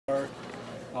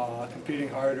competing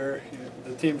harder.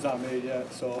 The team's not made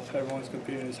yet, so everyone's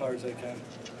competing as hard as they can.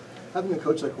 Having a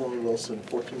coach like Warren Wilson,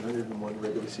 1,401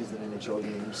 regular season NHL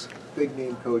games, big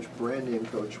name coach, brand name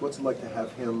coach, what's it like to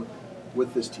have him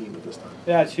with this team at this time?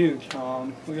 Yeah, it's huge.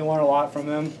 We can learn a lot from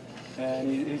him, and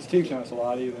he's teaching us a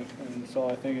lot even. And so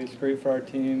I think it's great for our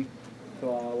team to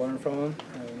learn from him.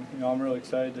 And I'm really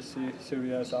excited to see what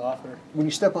he has to offer. When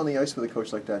you step on the ice with a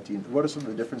coach like that, what are some of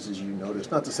the differences you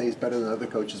notice? Not to say he's better than other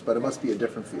coaches, but it must be a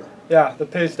different feel. Yeah, the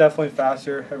pace is definitely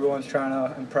faster. Everyone's trying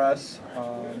to impress.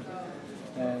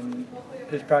 And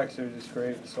his practice is just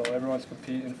great, so everyone's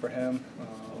competing for him.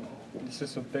 It's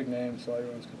just a big name, so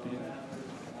everyone's competing.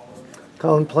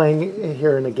 Colin, playing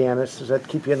here in Agganis, does that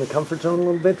keep you in the comfort zone a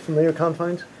little bit, familiar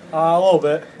confines? A little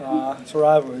bit. It's a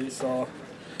rivalry, so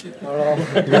I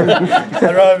don't know.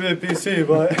 I'd rather be at BC,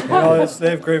 but they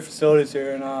have great facilities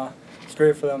here, and it's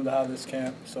great for them to have this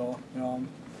camp. So I'm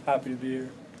happy to be here.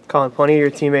 Colin, plenty of your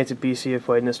teammates at BC have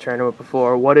played in this tournament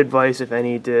before. What advice, if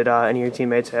any, did any of your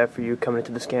teammates have for you coming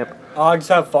into this camp? Just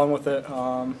have fun with it.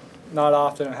 Not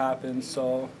often it happens,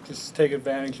 so just take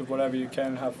advantage of whatever you can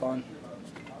and have fun.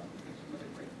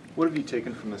 What have you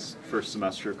taken from this first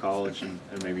semester of college and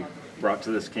maybe brought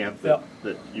to this camp that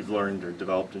you've learned or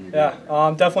developed in your game?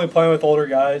 Yeah, definitely playing with older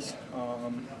guys.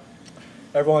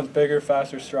 Everyone's bigger,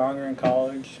 faster, stronger in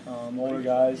college, older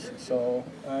guys, so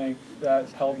I think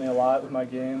that's helped me a lot with my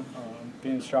game,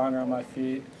 being stronger on my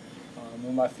feet,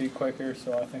 move my feet quicker,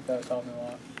 so I think that's helped me a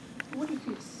lot. What do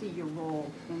you see your role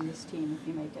in this team if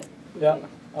you make it?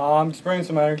 Just bringing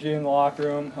some energy in the locker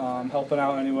room, helping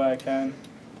out any way I can,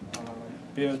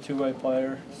 being a two-way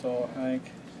player, so I think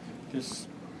just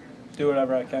do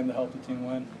whatever I can to help the team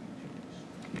win.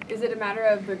 Is it a matter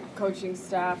of the coaching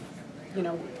staff,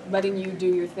 letting you do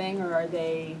your thing, or are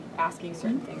they asking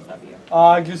certain things of you?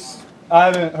 I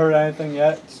haven't heard anything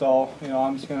yet, so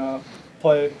I'm just gonna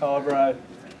play however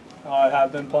I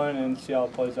have been playing and see how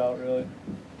it plays out. Really.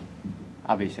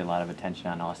 Obviously, a lot of attention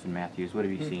on Austin Matthews. What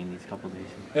have you seen these couple of days?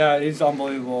 Yeah, he's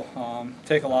unbelievable.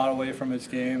 Take a lot away from his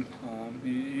game.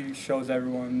 He shows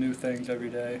everyone new things every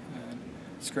day, and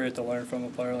it's great to learn from a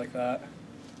player like that.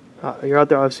 You're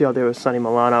obviously out there with Sonny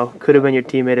Milano. Could have been your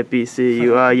teammate at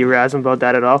BC. You razz him about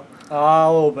that at all?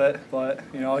 A little bit, but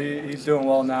he's doing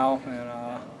well now, and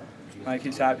I think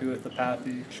he's happy with the path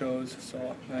he chose.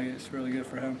 So I think it's really good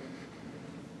for him.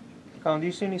 Colin, do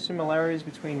you see any similarities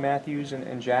between Matthews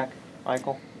and Jack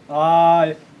Eichel?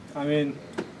 I mean,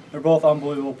 they're both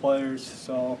unbelievable players,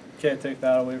 so can't take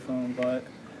that away from them. But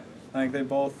I think they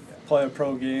both play a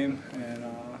pro game, and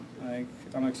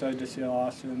I'm excited to see how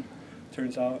Austin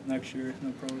turns out next year in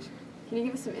the pros. Can you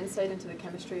give us some insight into the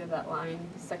chemistry of that line,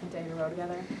 second day in a row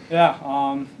together?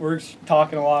 Yeah, we're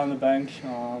talking a lot on the bench,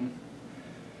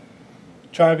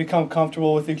 trying to become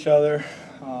comfortable with each other,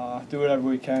 do whatever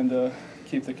we can to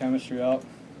keep the chemistry up.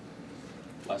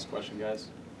 Last question, guys.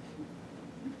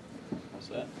 How's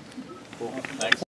that? Cool. Thanks.